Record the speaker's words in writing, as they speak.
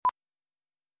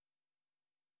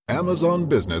Amazon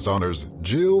Business honors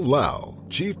Jill Lau,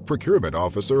 Chief Procurement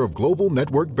Officer of Global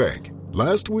Network Bank.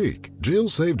 Last week, Jill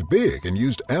saved big and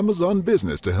used Amazon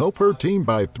Business to help her team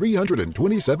buy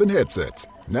 327 headsets.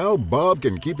 Now Bob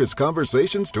can keep his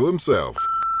conversations to himself.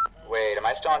 Wait, am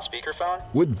I still on speakerphone?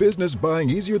 With business buying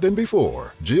easier than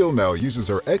before, Jill now uses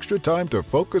her extra time to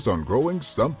focus on growing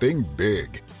something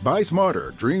big. Buy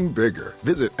smarter, dream bigger.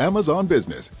 Visit Amazon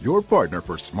Business, your partner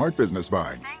for smart business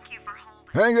buying. Thank you for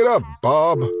holding. Hang it up,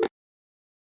 Bob.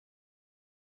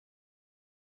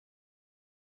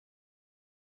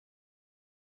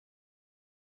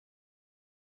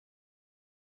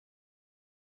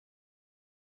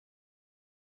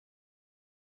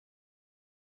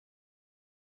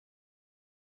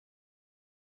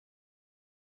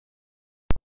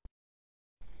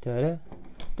 Da da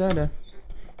da da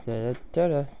da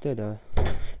da da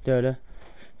da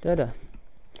da da.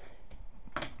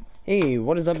 Hey,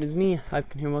 what is up? It's me,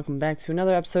 Hyphen here. Welcome back to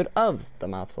another episode of the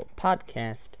Mouthful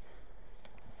Podcast.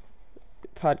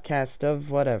 Podcast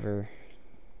of whatever.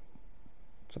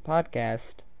 It's a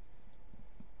podcast.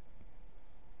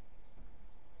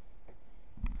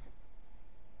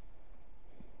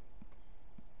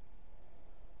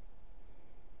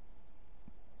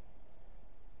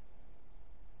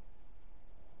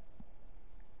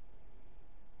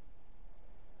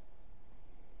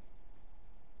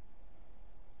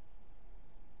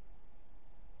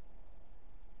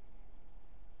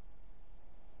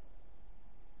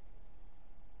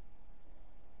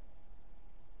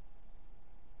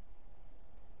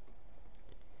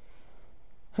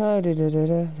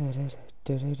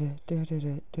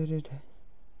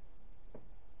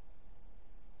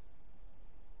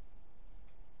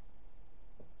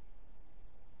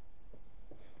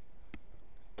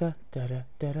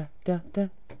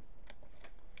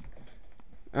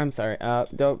 I'm sorry,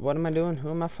 what am I doing? Who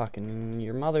am I fucking?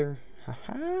 Your mother?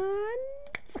 Haha,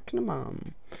 fucking a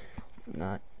mom. I'm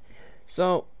not.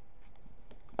 So,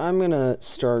 I'm gonna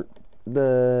start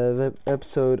the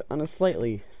episode on a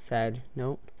slightly sad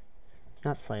note.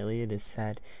 Not slightly, it is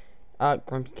sad.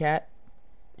 Grumpy Cat,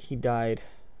 he died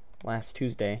last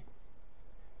Tuesday.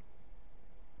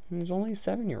 He was only a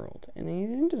 7-year-old, and he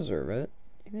didn't deserve it.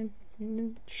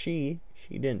 She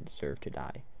didn't deserve to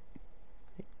die.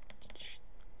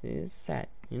 It is sad,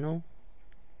 you know?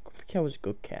 Grumpy Cat was a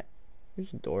good cat. He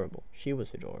was adorable. She was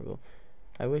adorable.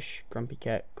 I wish Grumpy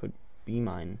Cat could be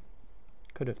mine.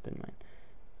 Could have been mine.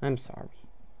 I'm sorry.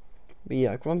 But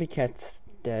yeah, Grumpy Cat's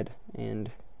dead,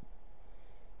 and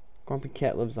Grumpy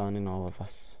Cat lives on in all of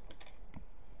us.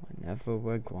 Whenever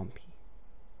we're grumpy.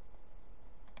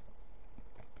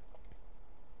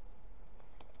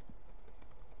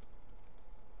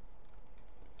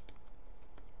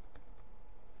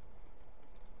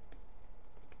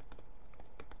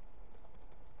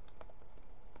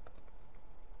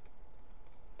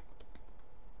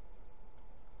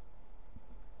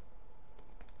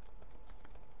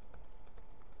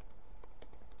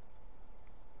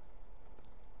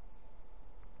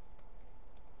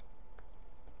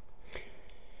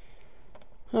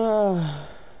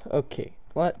 Okay,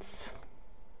 let's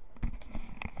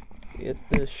get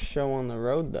this show on the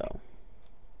road, though.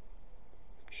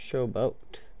 Showboat.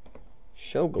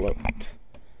 Showgloat.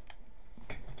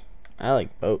 I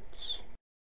like boats.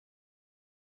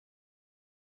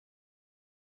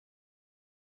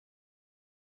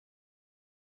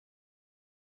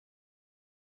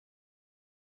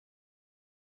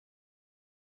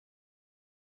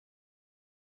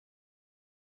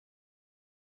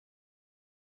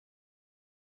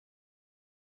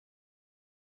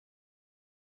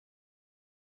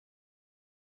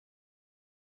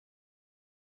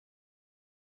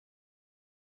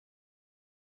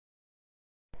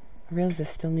 I realize I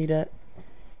still need a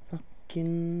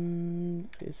fucking...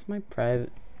 Is my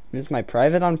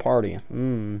private on party?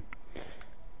 No,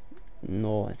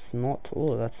 it's not.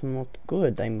 Oh, that's not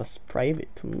good. I must private.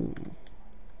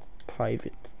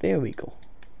 Private. There we go.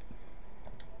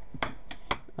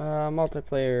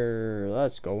 Multiplayer.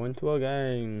 Let's go into a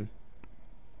game.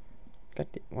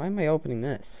 Why am I opening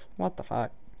this? What the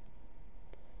fuck?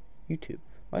 YouTube.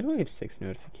 Why do I have 6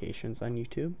 notifications on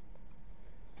YouTube?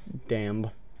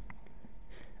 Damn.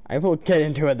 I will get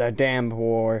into it, the damn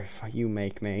war, if you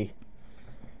make me.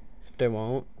 Except I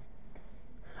won't.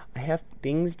 I have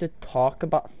things to talk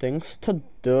about, things to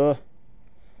do.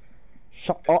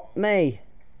 Shut up, me.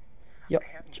 Yo,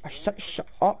 I said shut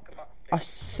up. I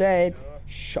said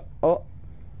shut up.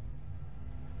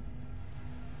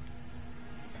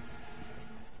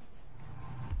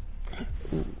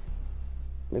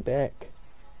 We're back.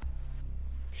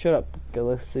 Shut up,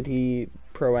 Felicity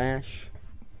Pro Ash.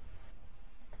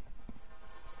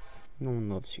 No one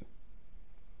loves you.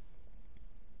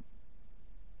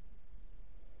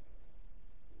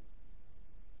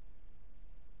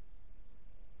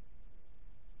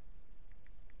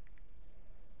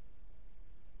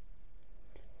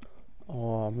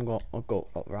 Oh, I'll go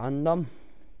at random,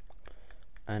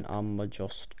 and I'm gonna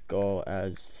just go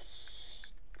as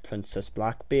Princess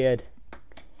Blackbeard.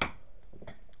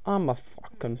 I'm a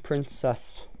fucking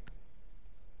princess.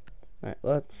 Alright,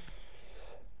 let's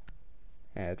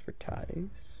advertise,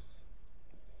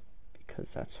 because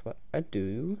that's what I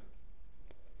do.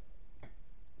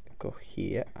 Go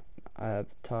here,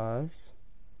 advertise.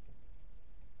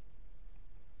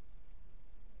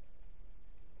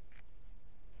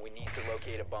 We need to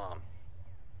locate a bomb.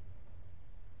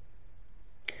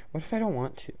 What if I don't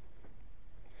want to?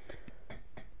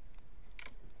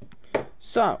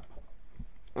 So,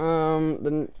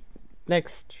 the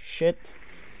next shit,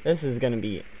 this is gonna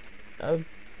be a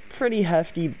pretty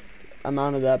hefty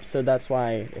amount of the episode. That's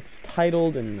why it's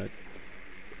titled in the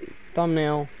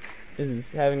thumbnail.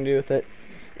 Is having to do with it.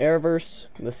 Arrowverse,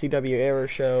 the CW Arrow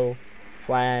show,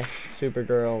 Flash,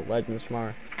 Supergirl, Legends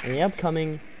Tomorrow, and the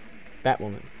upcoming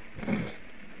Batwoman.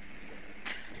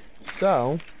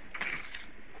 So,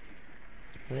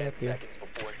 are they up here?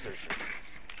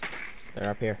 They're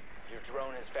up here. Your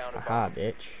drone has found a Aha, bomb.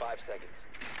 bitch. 5 seconds.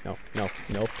 No, no,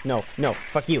 no, no, no.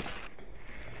 Fuck you.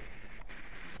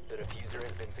 The diffuser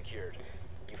has been secured.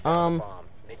 You found a bomb.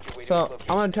 Make your way to So, its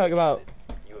location. I want to talk about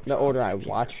You have the order I dropped the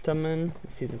watched them in,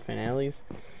 the season finales.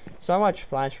 So I watched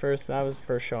Flash first. That was the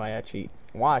first show I actually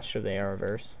watched of the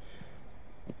Arrowverse.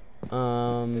 The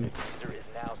diffuser is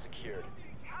now secured.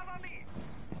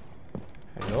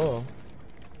 Hello.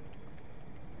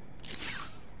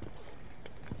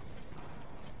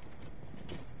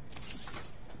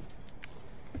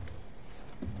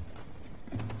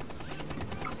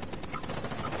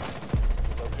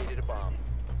 Located a bomb.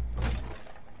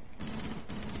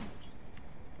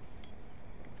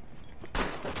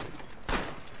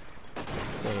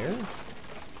 There.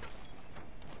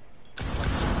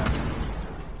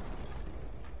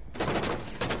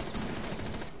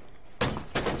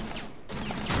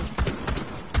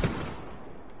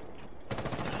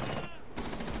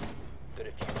 The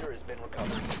diffuser has been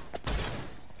recovered.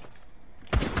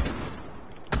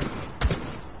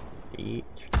 Each.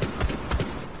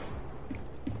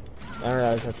 I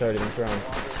realize that's already been thrown. No longer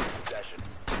in possession.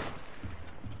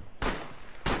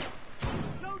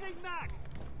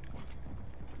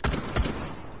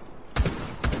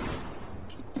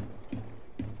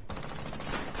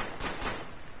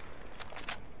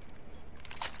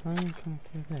 I'm going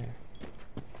through there.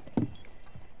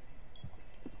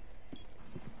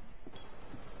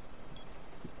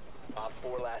 Op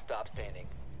 4 last stop standing.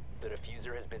 The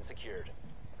diffuser has been secured.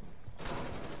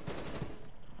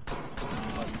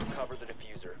 Must recover the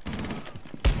diffuser.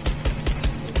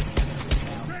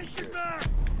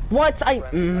 What? Friendly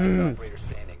last operator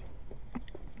standing.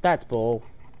 That's bull.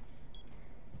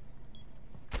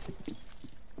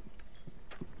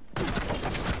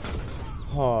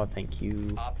 Oh, thank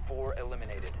you. Op 4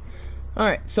 eliminated.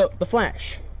 Alright, so, The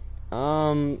Flash.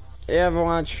 You ever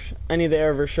watch any of the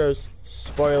Arrowverse shows?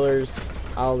 Spoilers.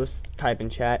 I'll just type in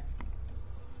chat,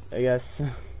 I guess.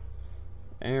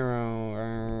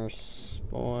 Arrowverse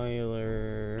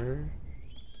spoilers.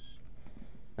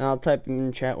 And I'll type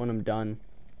in chat when I'm done.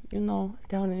 You know, I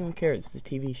doubt anyone cares. It's a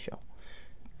TV show.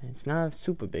 And it's not a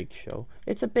super big show.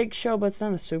 It's a big show, but it's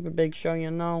not a super big show,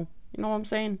 you know? You know what I'm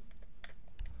saying?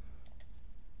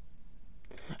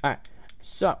 Alright,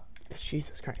 so,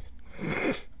 Jesus Christ.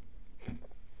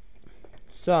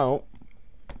 So,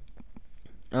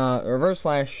 Reverse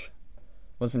Flash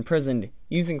was imprisoned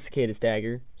using Cicada's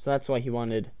dagger, so that's why he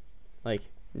wanted, like,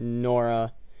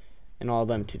 Nora and all of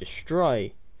them to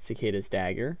destroy Cicada's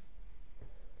dagger.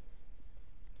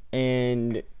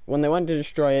 And when they went to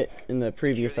destroy it in the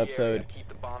previous episode,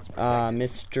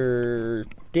 Mr.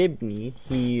 Dibney,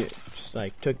 he just,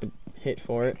 like, took the hit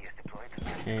for it,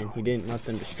 and he didn't let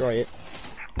them destroy it.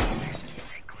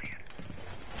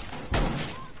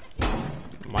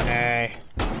 Money!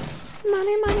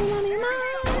 Money, money, money, money!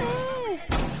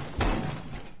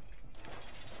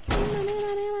 Money, money,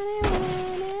 money, money!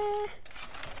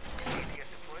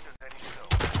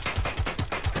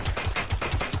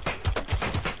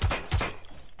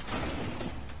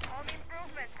 Home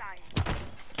improvement time.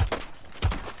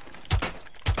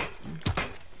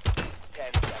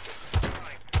 10 seconds.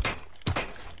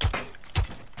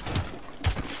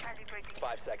 Calibrating.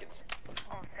 5 seconds.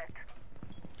 All set.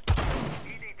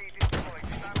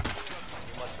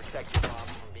 You must protect your bomb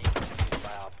from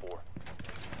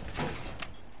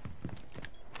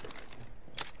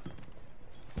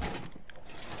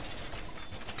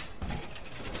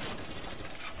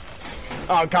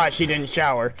Oh gosh, she didn't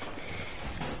shower.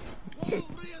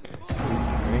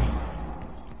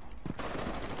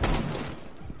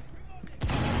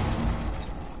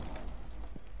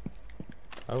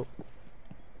 Oh.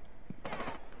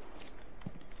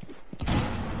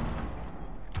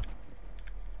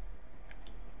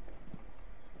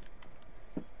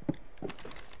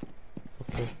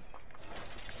 Okay.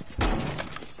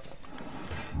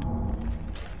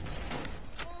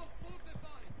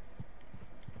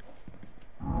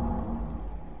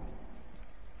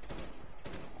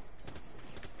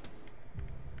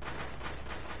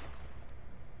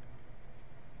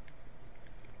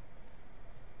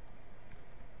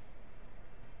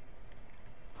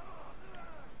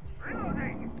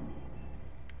 Reloading.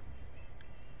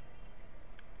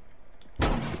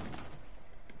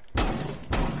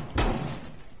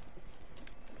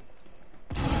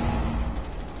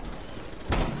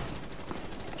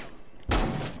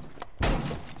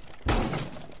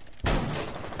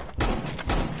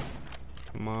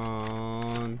 Come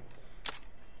on.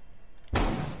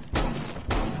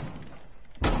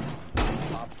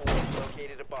 Op 4 has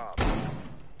located a bomb.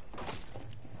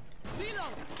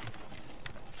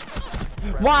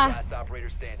 Friendly Why? last operator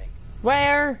standing.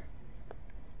 Where?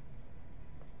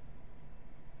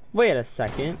 Wait a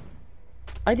second.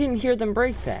 I didn't hear them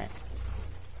break that.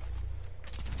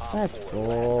 Op That's 4,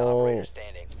 last operator bull.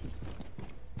 standing.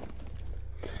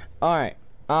 Alright.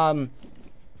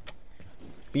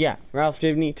 Yeah, Ralph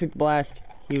Gibney took the blast.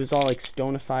 He was all like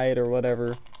stonified or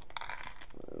whatever.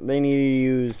 They need to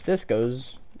use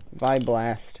Cisco's Vibe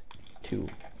Blast to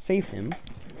save him.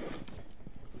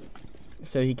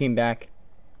 So he came back.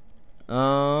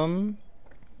 Then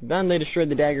they destroyed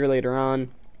the dagger later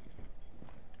on.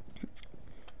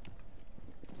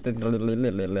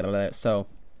 So,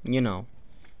 you know,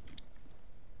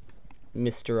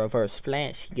 Mr. Reverse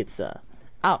Flash gets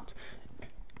out.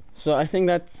 So I think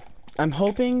that's. I'm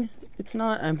hoping it's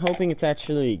not. I'm hoping it's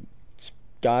actually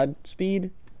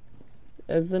Godspeed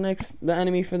as the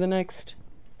enemy for the next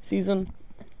season,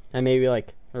 and maybe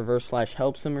like Reverse Flash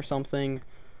helps him or something.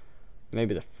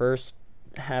 Maybe the first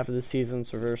half of the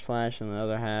season's Reverse Flash, and the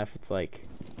other half it's like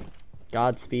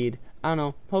Godspeed. I don't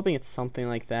know. Hoping it's something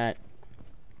like that.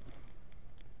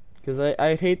 Because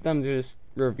I'd hate them to just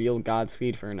reveal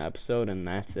Godspeed for an episode and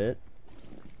that's it.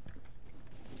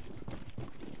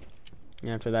 And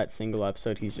after that single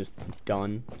episode, he's just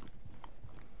done.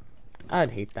 I'd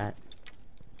hate that.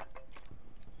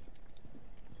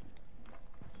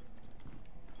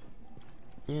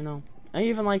 You know, I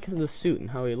even like the suit and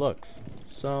how he looks.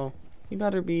 So, he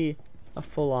better be a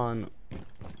full-on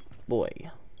boy.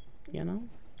 You know?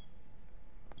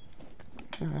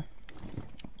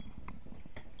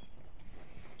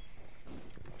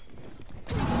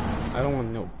 I don't want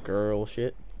no girl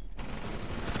shit.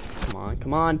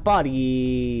 Come on,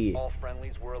 buddy! All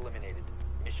friendlies were eliminated.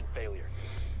 Mission failure.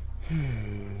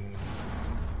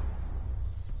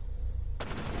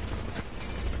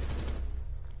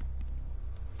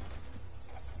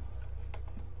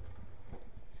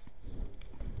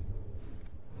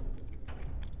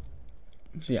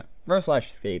 So yeah, Reverse Flash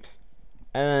escapes.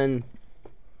 And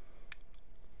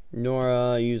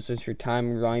Nora uses her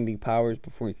time grinding powers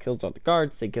before he kills all the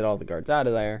guards. They get all the guards out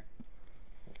of there.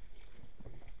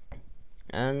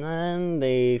 And then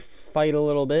they fight a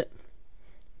little bit.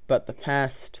 But the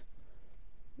past,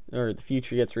 or the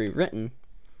future gets rewritten.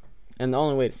 And the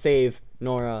only way to save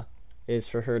Nora is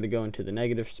for her to go into the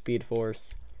negative speed force.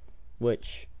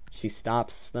 Which she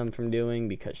stops them from doing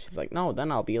because she's like, no,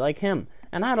 then I'll be like him.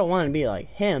 And I don't want to be like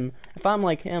him. If I'm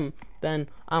like him, then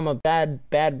I'm a bad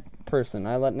person.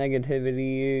 I let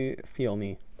negativity fuel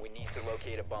me. We need to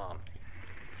locate a bomb.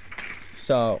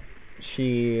 So,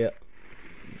 she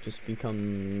just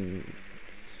becomes,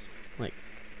 like,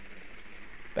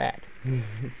 bad.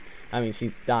 I mean,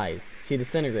 she dies. She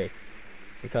disintegrates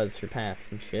because her past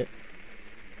and shit.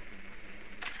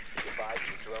 Be advised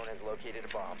your drone has located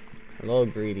a bomb. Hello,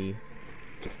 greedy.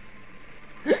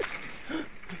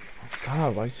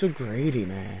 God, why so greedy,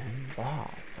 man? Wow,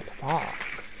 what the fuck?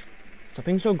 Stop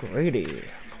being so greedy.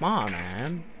 Come on,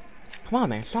 man. Come on,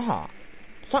 man, stop.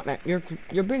 Stop, man.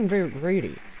 You're being very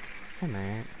greedy. Come on,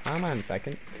 man. Hold on a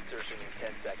second. Insertion in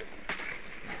 10 seconds.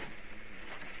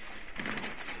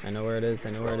 I know where it is. I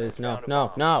know where it is. No, Found a no,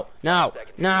 bomb. no, no, 5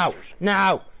 seconds to no, insertion.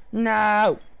 no,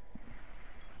 no.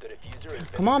 The diffuser has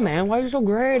been Come on, man. Why are you so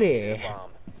located greedy? a bomb.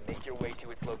 Make your way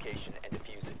to its location and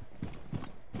defuse it.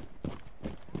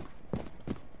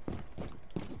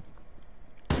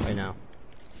 Right now.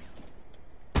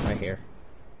 Right here.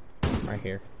 Right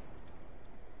here.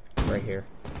 Right here.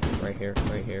 Right here.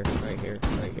 Right here. Right here.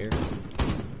 Right here.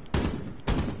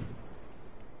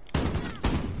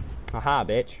 Haha,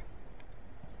 bitch.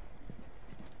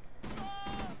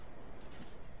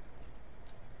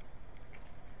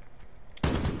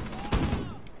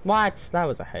 What? That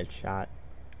was a headshot.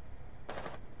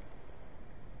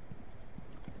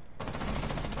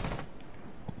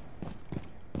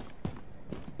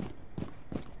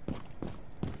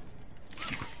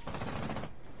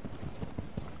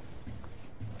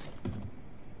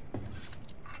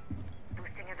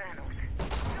 Boosting adrenaline.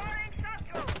 Throwing shot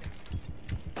drone.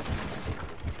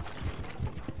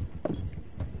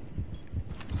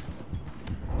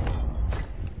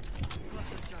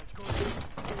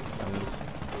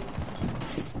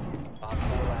 Op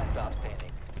 4 last stop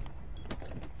standing.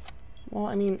 Well,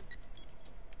 I mean,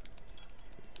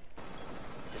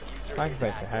 Diffuser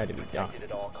sacrifice is that had to be done.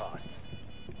 protected at all costs.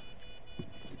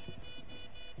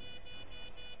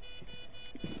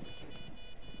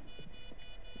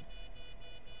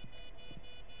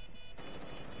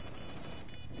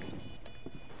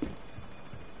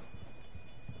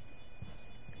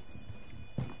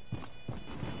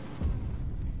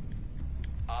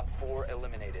 Op 4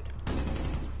 eliminated.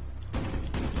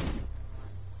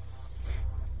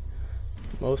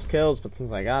 Most kills, but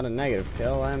since I got a negative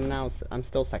kill, I'm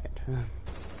still second.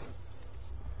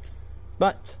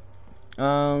 But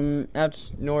after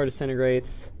Nora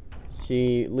disintegrates,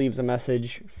 she leaves a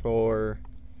message for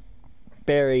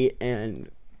Barry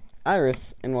and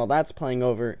Iris, and while that's playing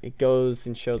over, it goes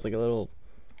and shows like a little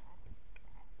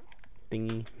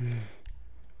thingy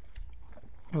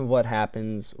of what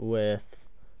happens with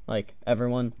like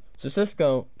everyone. So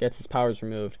Cisco gets his powers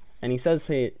removed, and he says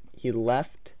he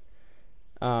left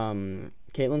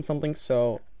Caitlin something.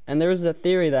 So, and there's a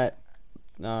theory that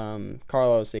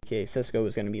Carlos, aka Cisco,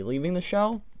 is going to be leaving the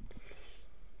show.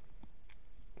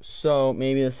 So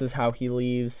maybe this is how he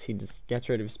leaves. He just gets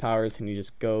rid of his powers and he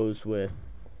just goes with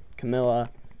Camilla,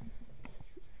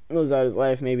 lives out his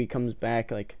life. Maybe comes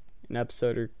back like an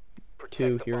episode or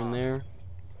two here and there.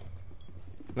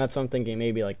 That's what I'm thinking.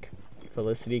 Maybe like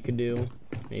Felicity could do.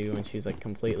 Maybe when she's like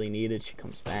completely needed, she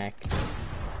comes back.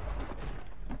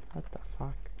 What the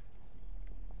fuck?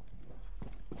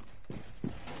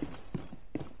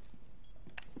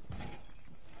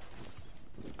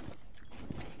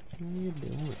 What are you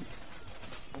doing?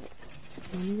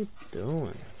 What are you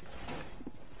doing?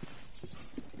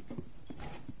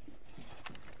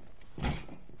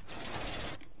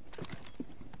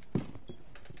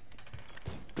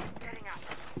 Setting up.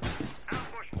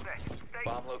 Ambush set. Stay.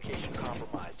 Bomb location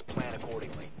compromised. Plan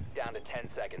accordingly. Down to 10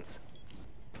 seconds.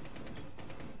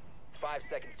 5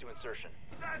 seconds to insertion.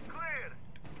 That's cleared.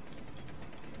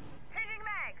 Changing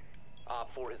mags.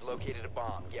 Op 4 has located a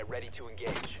bomb. Get ready to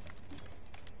engage.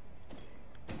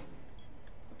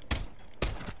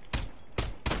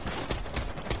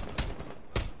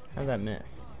 How'd that miss?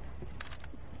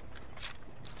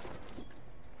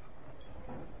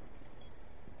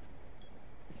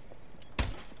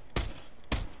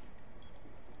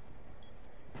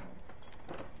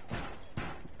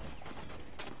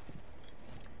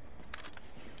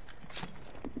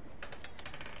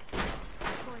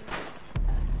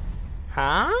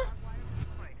 Huh?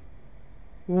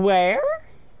 Where?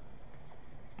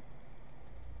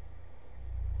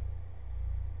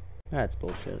 That's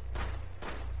bullshit.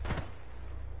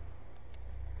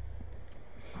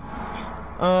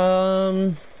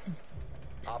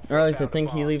 Or at least I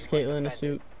think he leaves Caitlin in a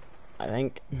suit. I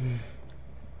think. And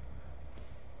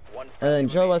then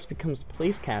Joe West becomes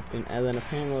police captain, and then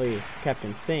apparently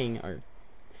Captain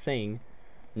Singh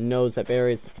knows that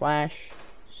Barry is the Flash.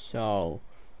 So,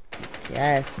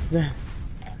 yes.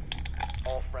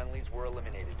 All friendlies were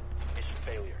eliminated. Mission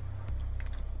failure.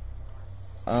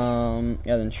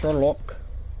 Yeah, then Sherlock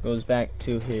goes back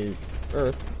to his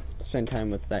Earth, spend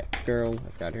time with that girl,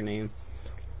 I forgot her name.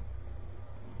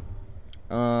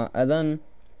 And then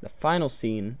the final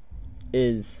scene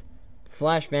is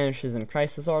Flash vanishes in a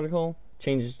Crisis article,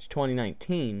 changes to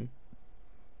 2019,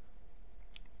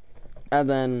 and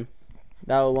then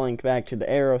that'll link back to the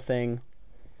Arrow thing,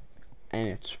 and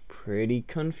it's pretty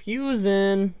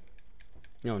confusing.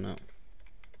 No.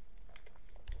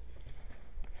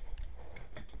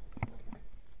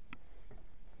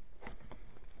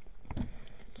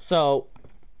 So,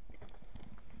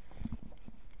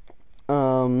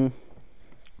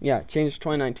 yeah, change to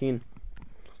 2019.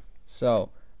 So,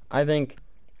 I think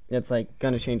it's like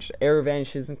gonna change to Arrow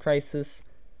vanishes in Crisis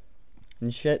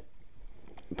and shit.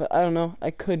 But I don't know. I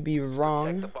could be Protect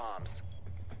wrong. the bombs.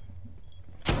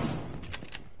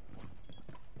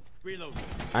 Reload.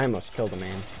 I almost killed a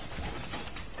man.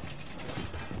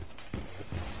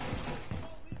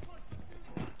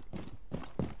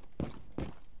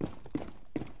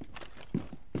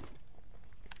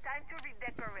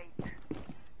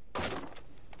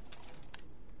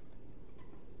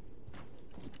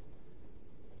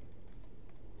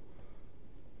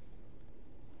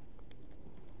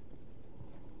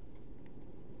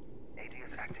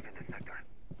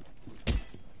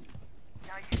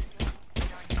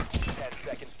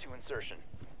 insertion.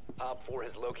 Op 4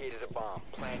 has located a bomb.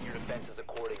 Plan your defenses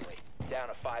accordingly. Down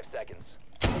to 5 seconds.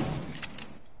 Loading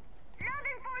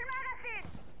full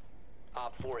magazine.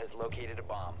 Op 4 has located a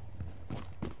bomb.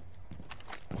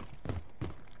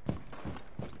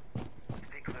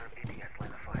 Stay clear of ATS line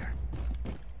of fire.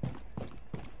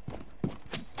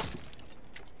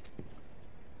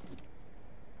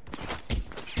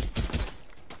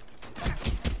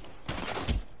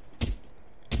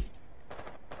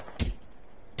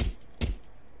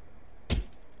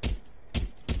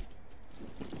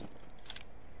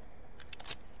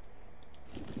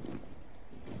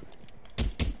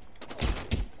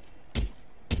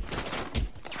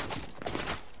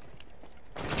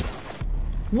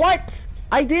 What?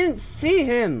 I didn't see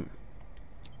him.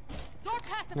 Door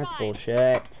pacified. That's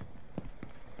bullshit.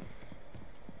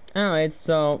 Alright,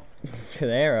 so to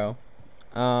the arrow.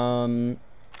 So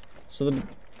the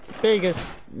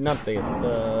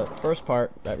the first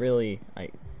part that really I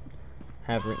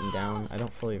have written down. I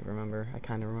don't fully remember. I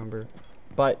kind of remember,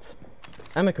 but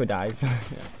Emiko dies.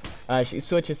 She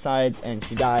switches sides and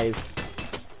she dies.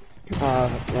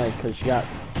 Right, because she got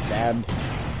stabbed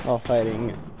while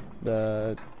fighting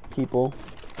the people.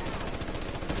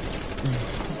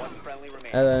 One friendly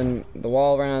remaining. And then the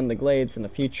wall around the glades in the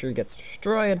future gets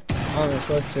destroyed.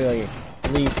 Celestially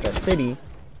leaves the city,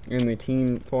 and the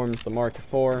team forms the Mark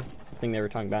IV, the thing they were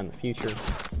talking about in the future.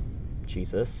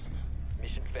 Jesus.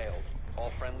 Mission failed.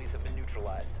 All friendlies have been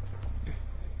neutralized.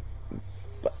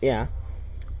 But yeah.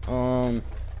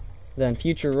 Then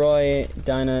future Roy,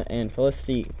 Dinah, and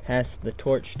Felicity pass the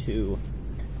torch to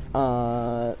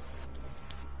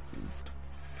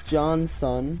John's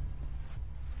son,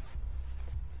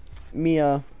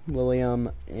 Mia,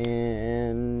 William,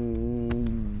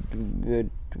 and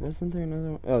wasn't there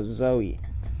another one? Oh, Zoe.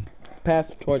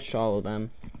 Pass the torch to all of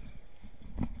them.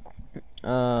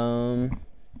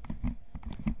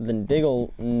 Then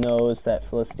Diggle knows that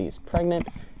Felicity is pregnant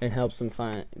and helps them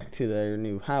find to their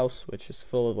new house, which is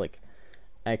full of like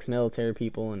ex-military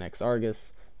people and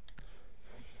ex-Argus.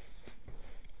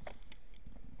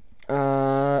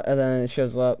 And then it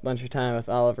shows up a bunch of time with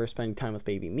Oliver spending time with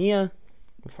baby Mia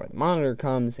before the monitor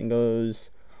comes and goes,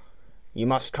 "You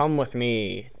must come with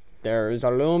me. There is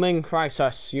a looming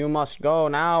crisis. You must go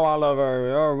now, Oliver.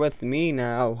 You're with me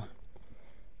now."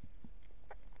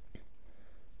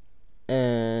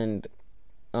 And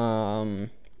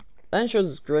then it shows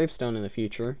this gravestone in the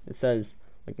future. It says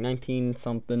like 19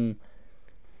 something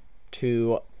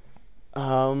to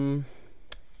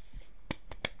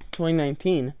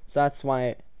 2019. So that's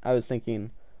why I was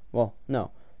thinking, well, no.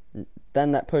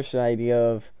 Then that pushed the idea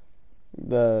of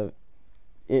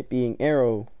it being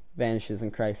Arrow vanishes in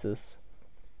Crisis.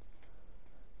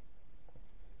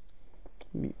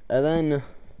 And then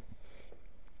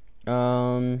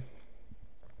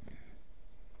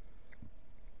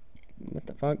what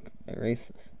the fuck? Erase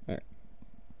this. Alright.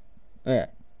 Oh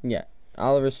yeah.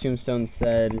 Oliver's tombstone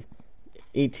said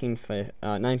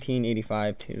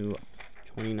 1985 to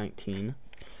 2019.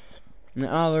 And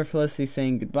Oliver, Felicity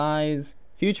saying goodbyes.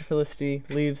 Future Felicity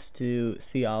leaves to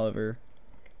see Oliver.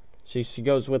 She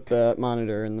goes with the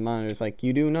monitor, and the monitor's like,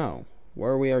 "You do know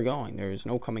where we are going. There is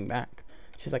no coming back."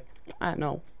 She's like, "I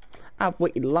know. I've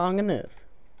waited long enough."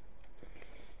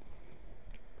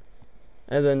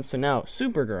 And then, so now,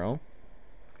 Supergirl.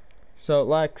 So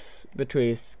Lex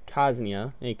betrays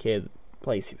Kaznia, aka the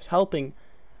place he was helping,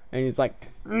 and he's like,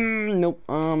 "Nope,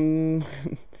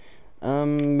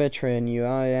 betraying you.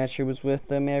 I actually was with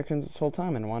the Americans this whole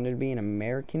time and wanted to be an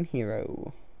American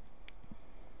hero."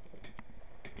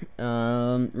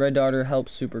 Red Daughter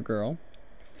helps Supergirl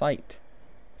fight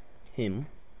him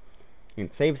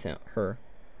and saves her.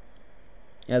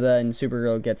 And then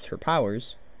Supergirl gets her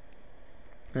powers.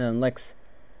 And Lex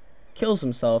kills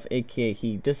himself, aka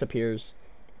he disappears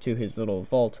to his little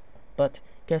vault. But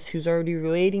guess who's already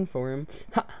waiting for him?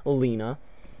 Ha! Lena.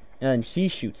 And she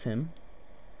shoots him.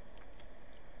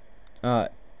 Oh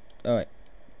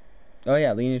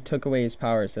yeah, Lena took away his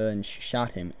powers, and then she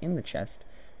shot him in the chest.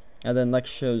 And then Lex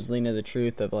shows Lena the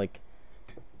truth of, like,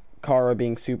 Kara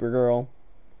being Supergirl.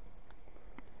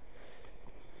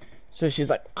 So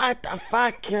she's like, "What the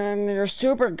fuck? You're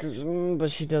Supergirl." But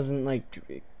she doesn't,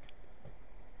 like,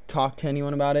 talk to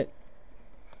anyone about it.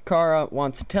 Kara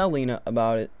wants to tell Lena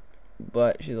about it,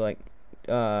 but she's like,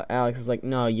 Alex is like,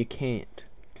 "No, you can't.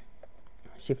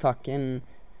 She fucking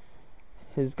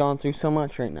has gone through so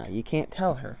much right now. You can't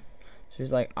tell her."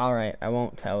 She's like, "Alright, I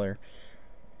won't tell her."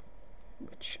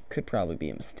 Which could probably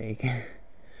be a mistake.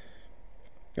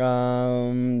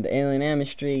 The Alien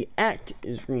Amnesty Act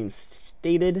is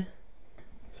reinstated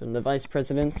from the Vice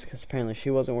President, because apparently she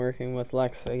wasn't working with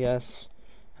Lex, I guess.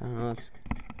 I don't know, that's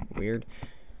weird.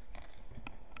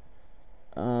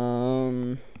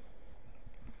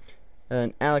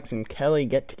 And Alex and Kelly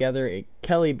get together,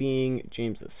 Kelly being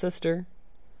James's sister.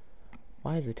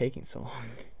 Why is it taking so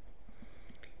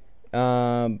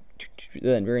long?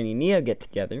 Then Brittany and Nia get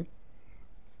together.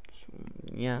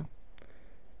 Yeah.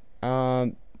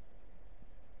 Ben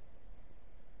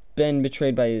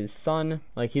betrayed by his son.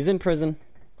 Like, he's in prison.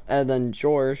 And then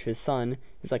George, his son,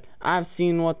 he's like, I've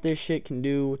seen what this shit can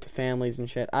do to families and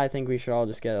shit. I think we should all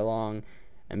just get along.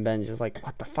 And Ben's just like,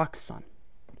 what the fuck, son?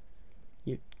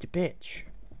 You bitch.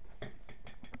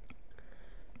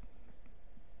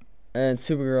 And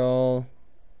Supergirl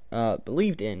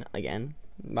believed in again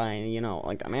by,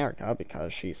 like, America,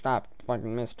 because she stopped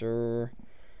fucking Mr.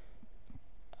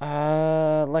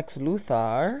 Lex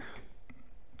Luthor.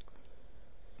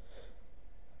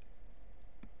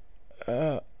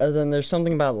 And then there's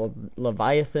something about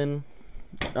Leviathan.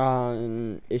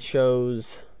 And it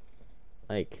shows,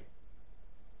 like,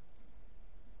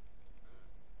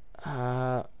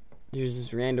 there's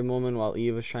this random woman while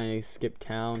Eve was trying to skip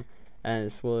town, and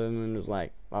this woman was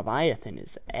like, Leviathan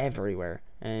is everywhere,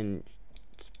 and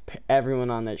everyone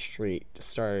on that street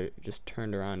just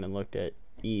turned around and looked at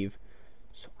Eve.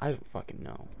 So I don't fucking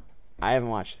know. I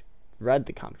haven't read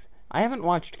the comics. I haven't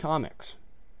watched comics.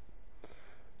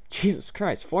 Jesus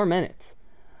Christ, 4 minutes.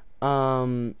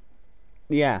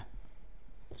 Yeah.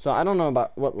 So I don't know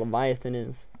about what Leviathan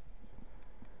is.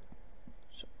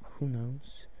 So who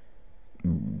knows?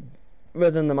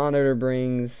 But then the Monitor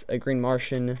brings a Green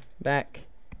Martian back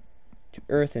to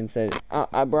Earth and says,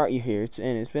 I brought you here,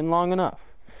 and it's been long enough.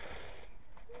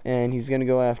 And he's gonna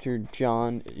go after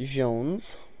John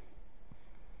Jones,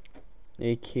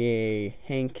 aka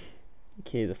Hank,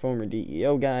 aka the former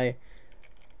DEO guy.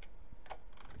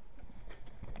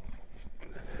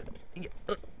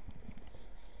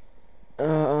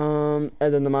 And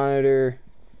then the Monitor,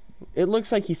 it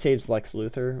looks like he saves Lex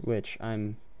Luthor, which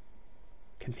I'm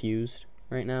confused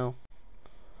right now.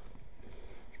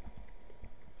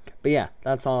 But yeah,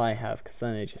 that's all I have, because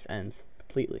then it just ends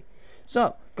completely.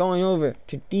 So, going over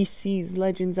to DC's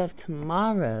Legends of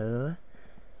Tomorrow,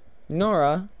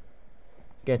 Nora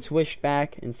gets wished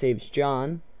back and saves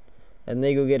John, and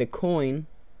they go get a coin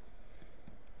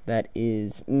that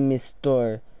is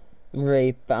Mr.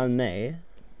 Ray Palme.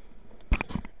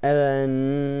 And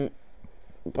then,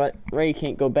 but Ray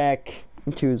can't go back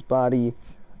into his body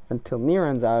until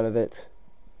Neron's out of it.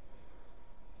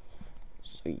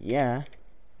 So yeah,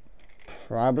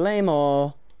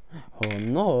 problemo. Oh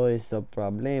no, it's a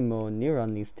problemo.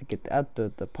 Neron needs to get out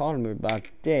of the Palmer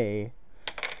body.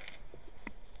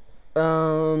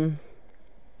 And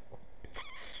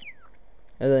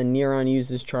then Neron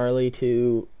uses Charlie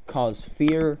to cause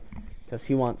fear, because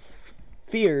he wants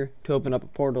fear to open up a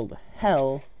portal to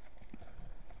hell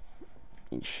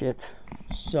and shit.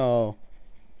 So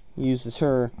he uses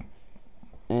her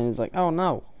and is like, oh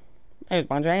no, there's a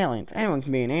bunch of aliens. Anyone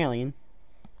can be an alien,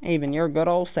 even your good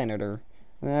old senator.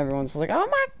 And everyone's like, oh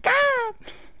my god.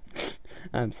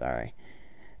 I'm sorry.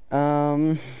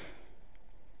 And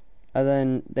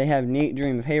then they have Nate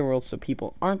dream of Hayworld, so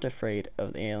people aren't afraid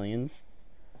of the aliens.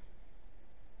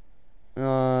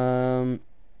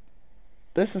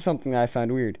 This is something that I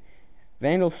found weird.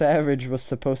 Vandal Savage was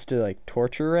supposed to, like,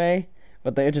 torture Ray,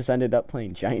 but they just ended up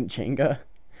playing giant Jenga.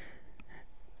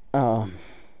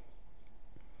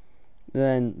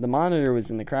 Then the Monitor was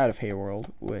in the crowd of Hayworld,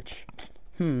 which,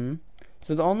 So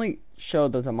the only show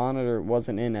that the Monitor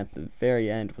wasn't in at the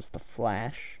very end was The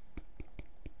Flash.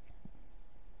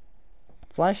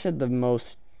 Flash had the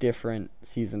most different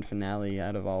season finale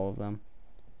out of all of them.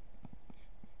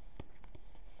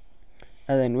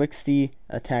 And then Wixty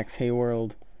attacks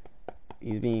Hayworld.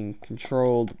 He's being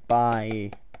controlled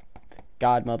by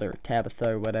Godmother, Tabitha,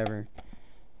 or whatever.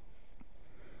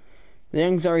 The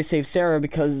young Zari saves Sarah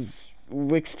because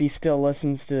Wixty still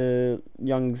listens to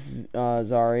young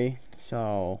Zari.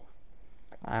 So,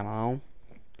 I don't know.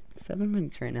 7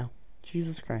 minutes right now.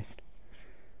 Jesus Christ.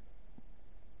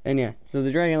 And yeah, so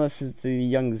the dragon listens to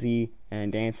young Z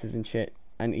and dances and shit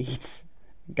and eats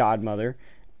Godmother.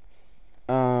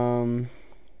 Then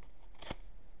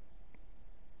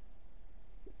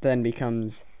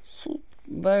becomes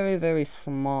very, very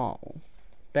small.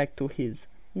 Back to his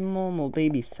normal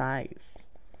baby size.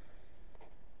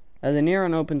 As the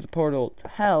Neuron opens a portal to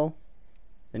hell,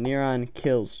 the Neuron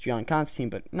kills John Constantine,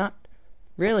 but not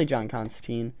really John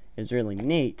Constantine. It's really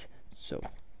Nate, so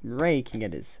Ray can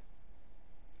get his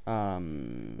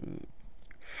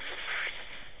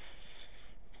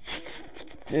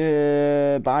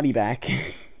body back.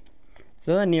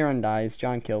 So then Neuron dies,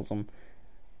 John kills him,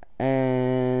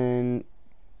 and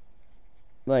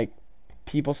like,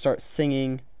 people start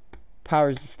singing,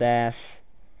 powers the staff,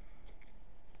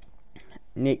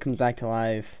 Nate comes back to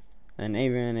life, and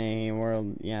even in a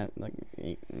world, yeah.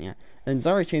 And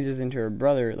Zari changes into her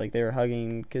brother, like, they were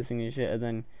hugging, kissing and shit, and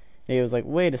then Nate was like,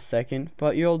 wait a second,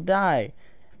 but you'll die.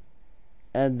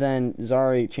 And then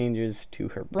Zari changes to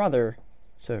her brother,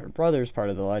 so her brother's part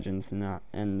of the Legends, not,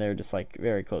 and they're just, like,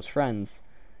 very close friends.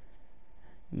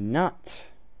 Not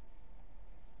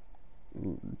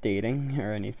dating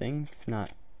or anything. It's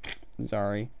not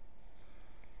Zari.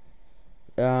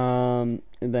 And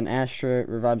then Astra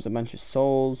revives a bunch of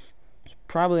souls. It's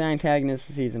probably antagonist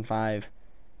of season 5.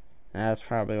 That's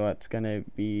probably what's gonna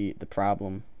be the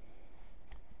problem.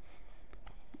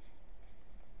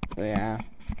 But yeah.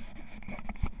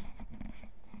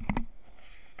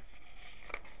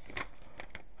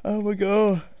 Oh my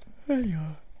god.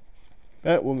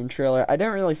 Batwoman trailer. I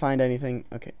didn't really find anything.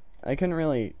 Okay. I couldn't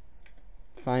really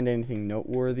find anything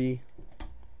noteworthy.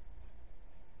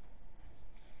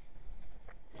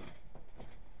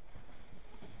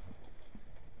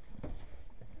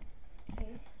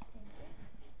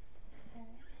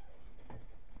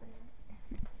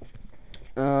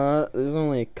 There's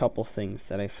only a couple things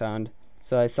that I found.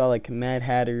 So I saw, like, Mad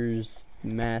Hatter's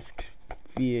masked,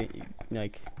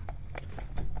 like,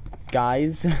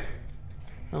 guys.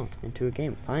 Oh, into a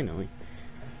game, finally.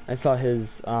 I saw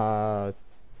his,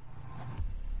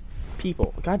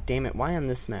 people. God damn it, why on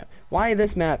this map? Why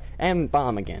this map? And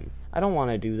bomb again. I don't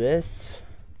want to do this.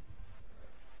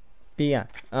 But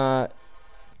yeah,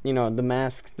 you know, the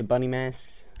masks, the bunny masks,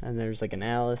 and there's, like, an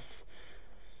Alice.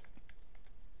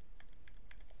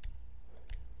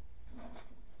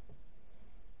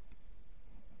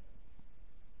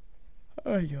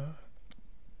 Oh yeah.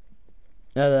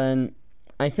 And then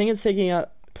I think it's taking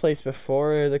place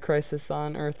before the Crisis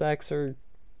on Earth X, or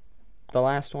the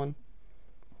last one.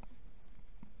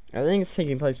 I think it's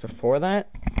taking place before that,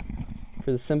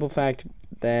 for the simple fact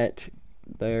that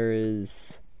there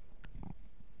is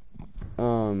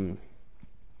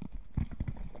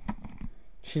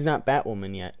she's not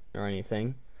Batwoman yet or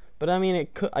anything, but I mean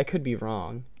I could be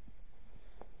wrong,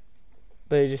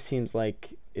 but it just seems like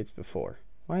it's before.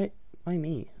 Why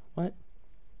me? What?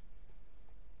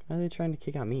 Why are they trying to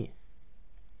kick out me?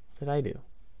 What did I do?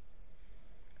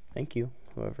 Thank you,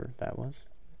 whoever that was.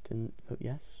 Didn't vote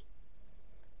yes.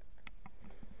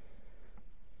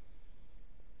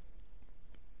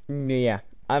 Yeah,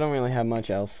 I don't really have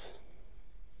much else.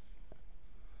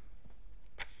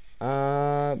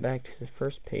 Back to the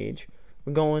first page.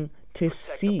 We're going to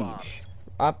Siege.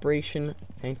 Operation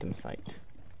Phantom Sight.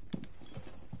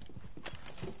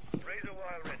 Razor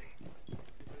wire ready.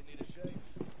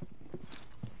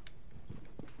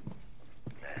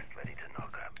 Nest ready to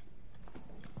knock up.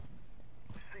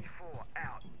 C4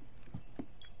 out.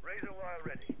 Razor wire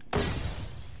ready.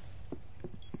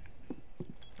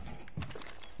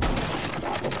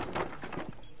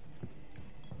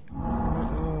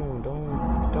 No,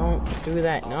 don't do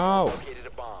that. No. Located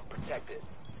a bomb. Protect it.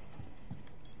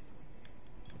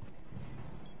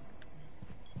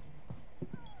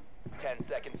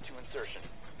 Seconds to insertion.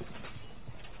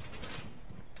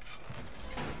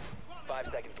 5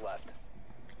 seconds left.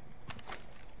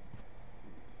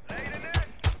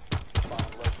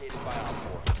 Bomb located by Op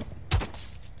 4.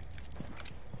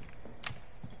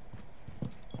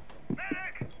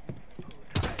 Medic!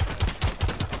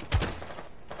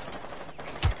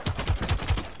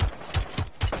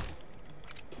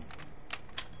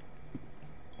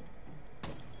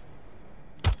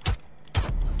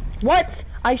 What?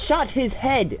 I shot his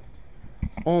head.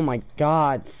 Oh my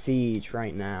god, Siege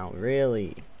right now.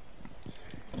 Really?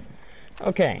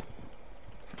 Okay.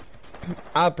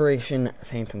 Operation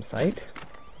Phantom Sight.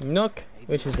 Nook,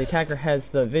 which is the attacker, has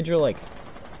the vigil, like,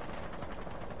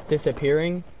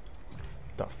 disappearing.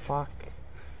 The fuck?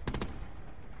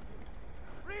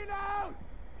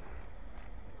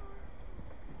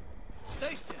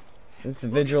 It's a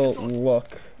vigil look,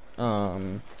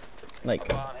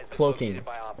 like, cloaking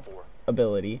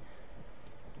ability.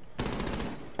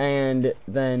 And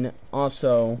then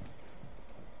also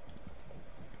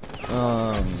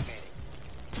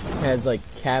has like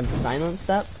Cav silence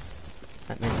up.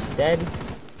 That man's dead.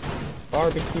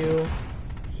 Barbecue.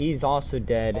 He's also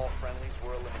dead. All friendlies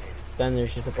were eliminated. Then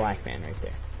there's just a black man right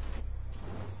there.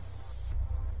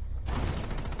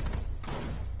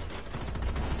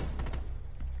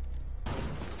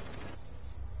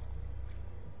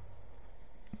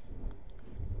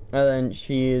 And then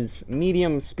she is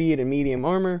medium speed and medium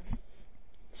armor.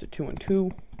 So 2 and 2.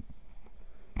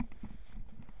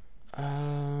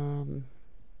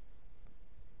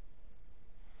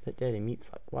 The Daddy Meat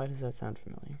Slug. Why does that sound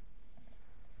familiar?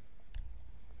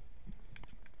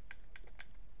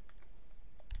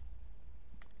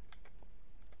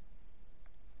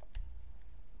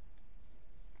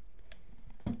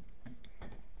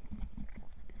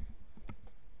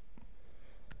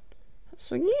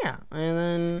 So yeah,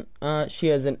 and then she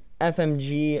has an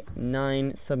FMG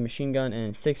 9 submachine gun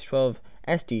and 612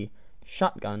 SD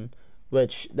shotgun,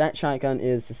 which that shotgun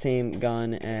is the same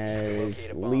gun as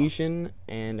Legion,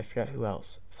 and I forgot who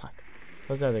else. Fuck,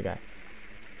 what was the other guy?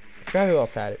 I forgot who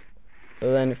else had it.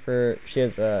 So then she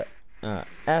has a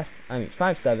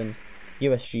 5.7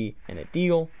 USG and a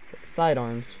Deagle for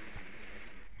sidearms,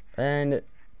 and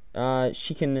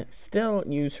she can still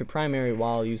use her primary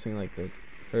while using like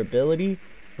her ability,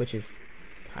 which is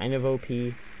kind of OP.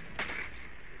 You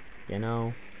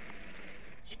know,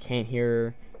 you can't hear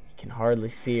her, you can hardly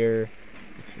see her.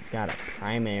 She's got a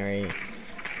primary,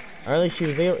 or at least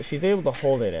she's able to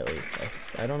hold it at least.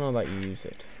 I don't know about you use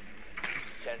it.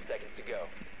 10 seconds to go.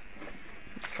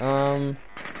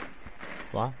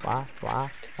 Why? In 5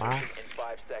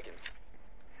 seconds.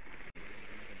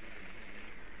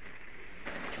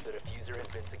 The diffuser has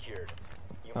been secured.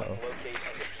 You must locate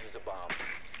and defuse a bomb.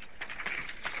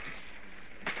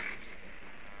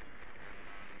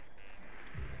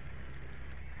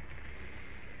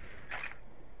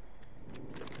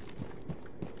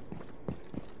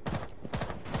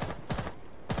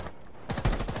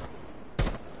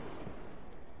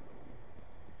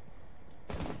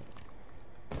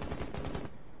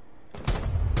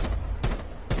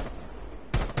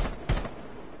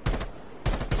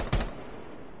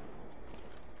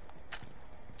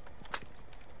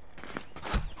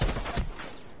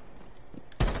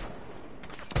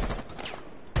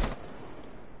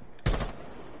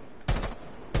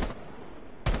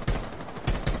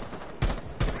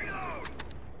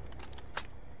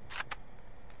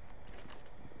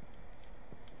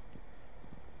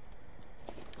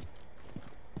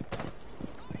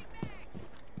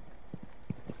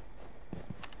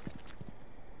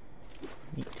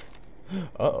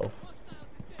 Uh-oh.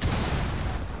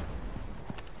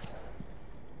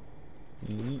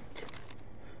 Yeet.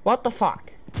 What the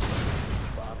fuck?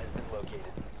 Bomb has been located.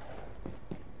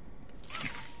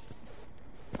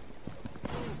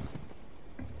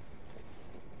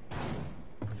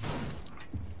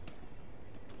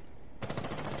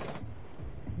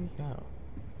 Here we go.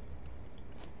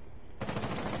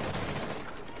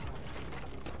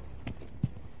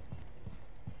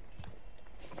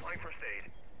 Applying first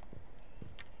aid.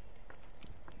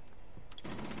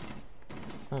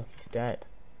 Oh, he's dead.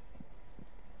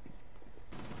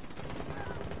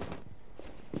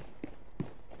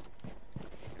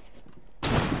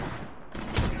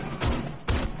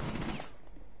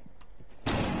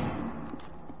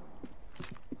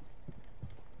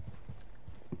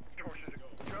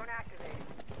 Drone activated.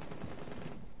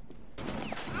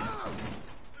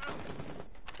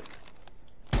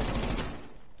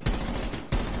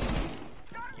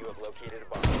 You have located a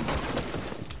bomb.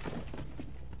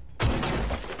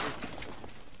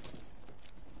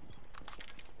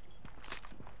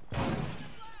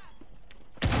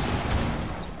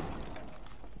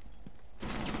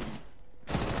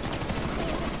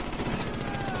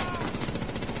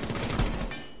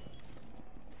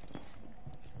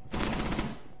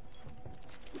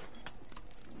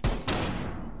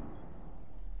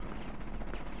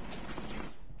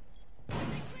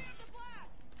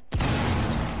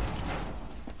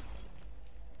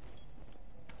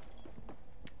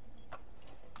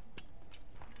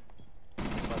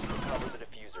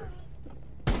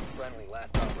 Friendly,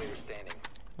 last operator standing.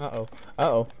 Uh-oh.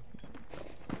 Uh-oh.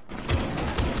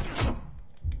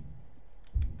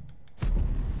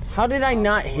 How did I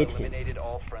not hit him? Eliminated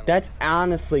all friendlies. That's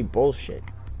honestly bullshit.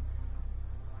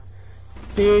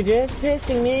 You're just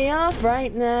pissing me off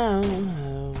right now.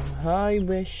 Oh, I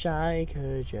wish I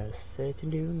could just sit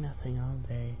and do nothing all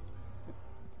day.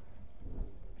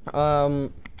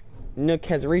 Nook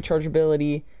has a recharge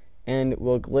ability and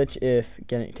will glitch if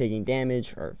taking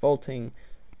damage or vaulting,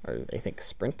 or I think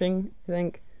sprinting,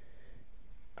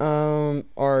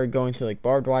 or going to like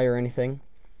barbed wire or anything.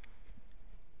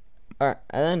 Alright,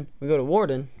 and then we go to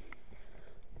Warden.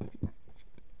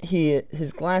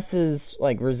 His glasses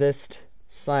like resist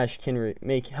 / can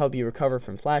help you recover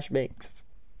from flashbangs,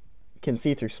 can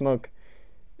see through smoke,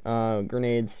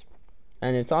 grenades,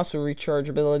 and it's also recharge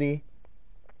ability.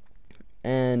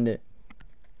 And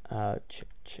let's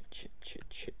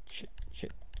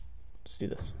do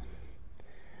this.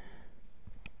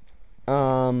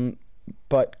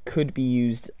 But could be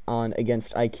used on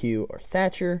against IQ or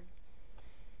Thatcher.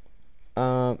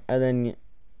 And then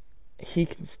he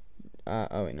can.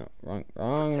 Oh wait, no,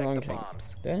 wrong thing.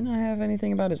 Didn't I have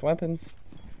anything about his weapons?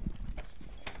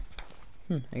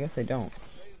 I guess I don't.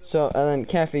 So, and then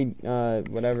Cafe,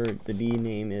 whatever the D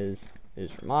name is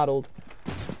remodeled.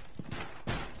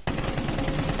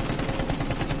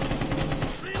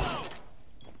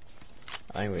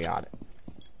 I think we got it.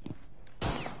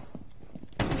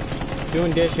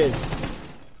 Doing dishes.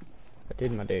 I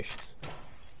did my dishes.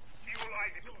 Evil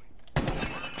eye deployed.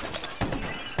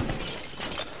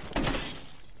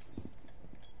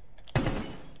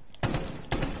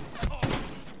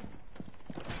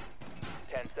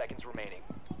 10 seconds remaining.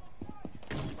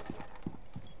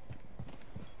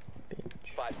 Bitch.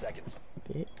 5 seconds.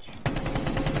 Bitch.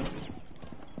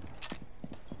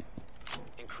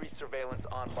 Increased surveillance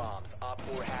on bombs. Op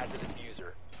 4 has a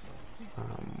diffuser.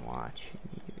 I'm watching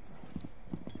you.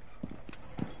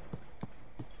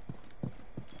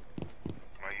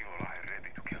 My evil eye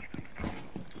ready to kill them down.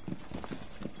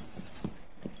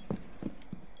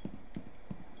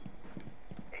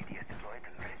 ADS deployed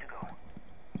and ready to go.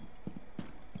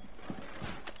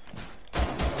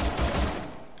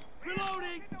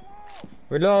 Reloading!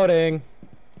 Reloading.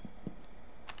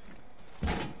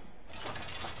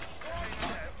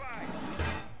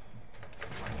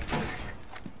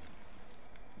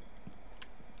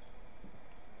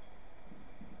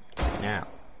 Now.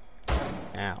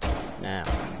 Now. Now.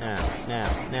 Now. Now.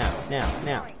 Now. Now.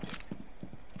 Now.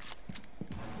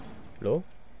 Hello?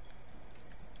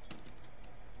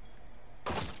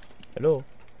 Hello?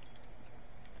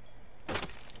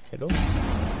 Hello?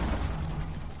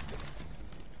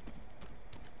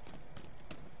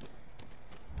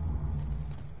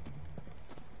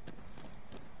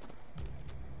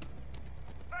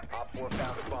 Op 4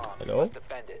 found a bomb. Hello? You must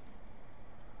defend it.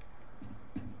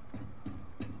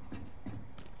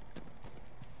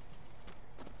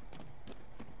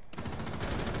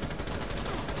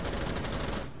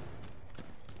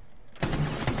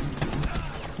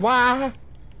 Why?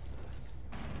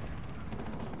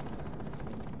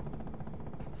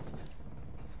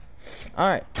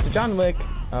 Alright, so John Wick.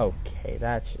 Okay,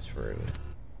 that's just rude.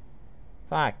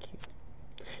 Fuck you.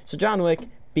 So John Wick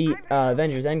beat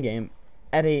Avengers Endgame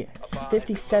at a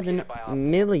 $57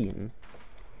 million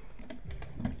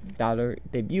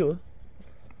debut.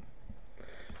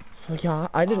 So yeah,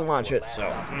 I didn't watch it, so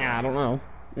yeah, I don't know.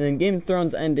 And then Game of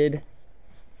Thrones ended.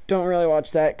 Don't really watch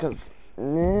that because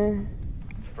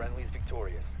Friendly's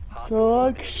victorious.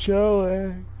 Fuck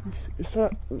show. It's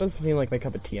not, it doesn't seem like my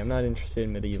cup of tea. I'm not interested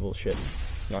in medieval shit.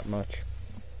 Not much.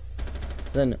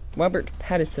 Then Robert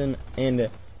Pattinson and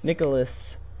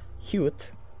Nicholas Hoult,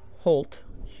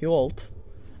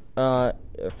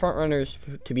 frontrunners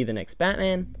to be the next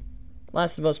Batman.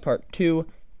 Last of Us Part 2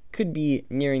 could be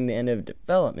nearing the end of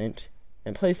development,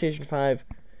 and PlayStation 5,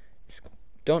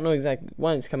 don't know exactly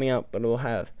when it's coming out, but it will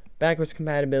have backwards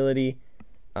compatibility,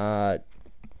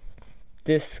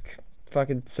 disc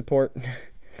fucking support,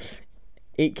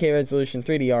 8K resolution,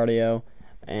 3D audio,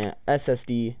 and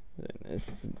SD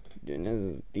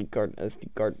card,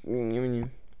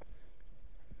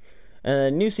 a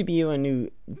new CPU and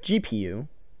new GPU,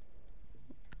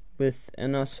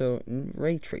 and also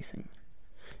ray tracing.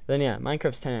 Then yeah,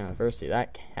 Minecraft's 10th anniversary,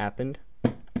 that happened.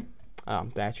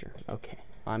 Thatcher, okay.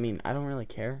 I mean, I don't really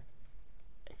care.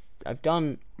 I've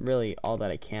done really all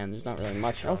that I can. There's not really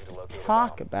much else to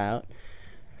talk about.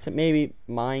 So maybe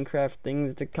Minecraft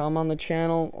things to come on the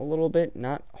channel a little bit,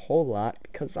 not a whole lot,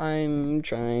 because I'm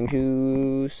trying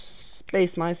to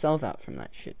space myself out from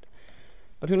that shit.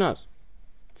 But who knows?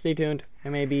 Stay tuned.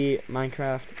 There may be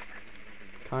Minecraft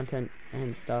content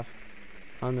and stuff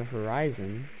on the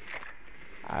horizon.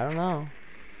 I don't know.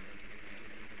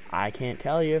 I can't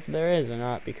tell you if there is or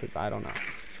not because I don't know.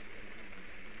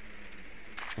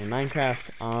 And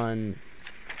Minecraft on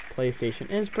PlayStation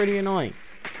is pretty annoying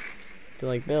to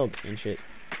like build and shit.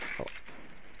 So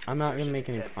I'm not gonna make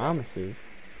any promises.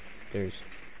 There's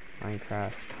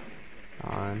Minecraft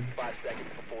on. 5 seconds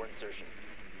before insertion.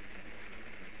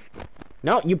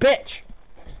 No, you bitch!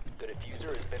 The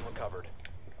diffuser has been recovered.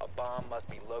 A bomb must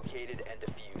be located and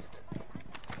defused.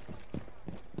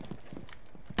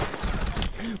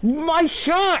 My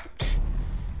shot!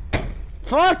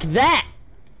 Fuck that!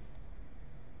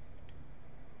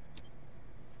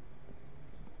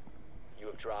 You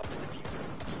have dropped the diffuser.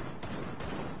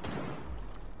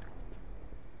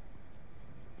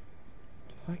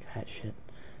 Fuck that shit.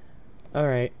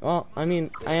 Alright, well, I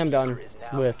mean, I am done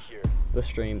with the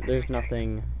stream. There's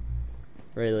nothing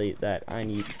really that I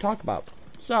need to talk about.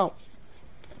 So,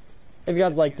 if you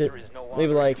guys liked it, leave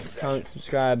a like, comment,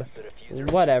 subscribe,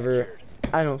 whatever.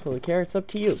 I don't really care. It's up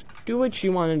to you. Do what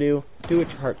you want to do. Do what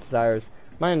your heart desires.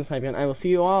 My name is Hype, and I will see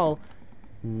you all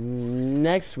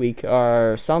next week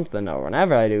or something, or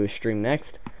whenever I do a stream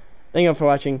next. Thank you all for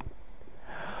watching.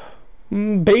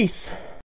 Peace.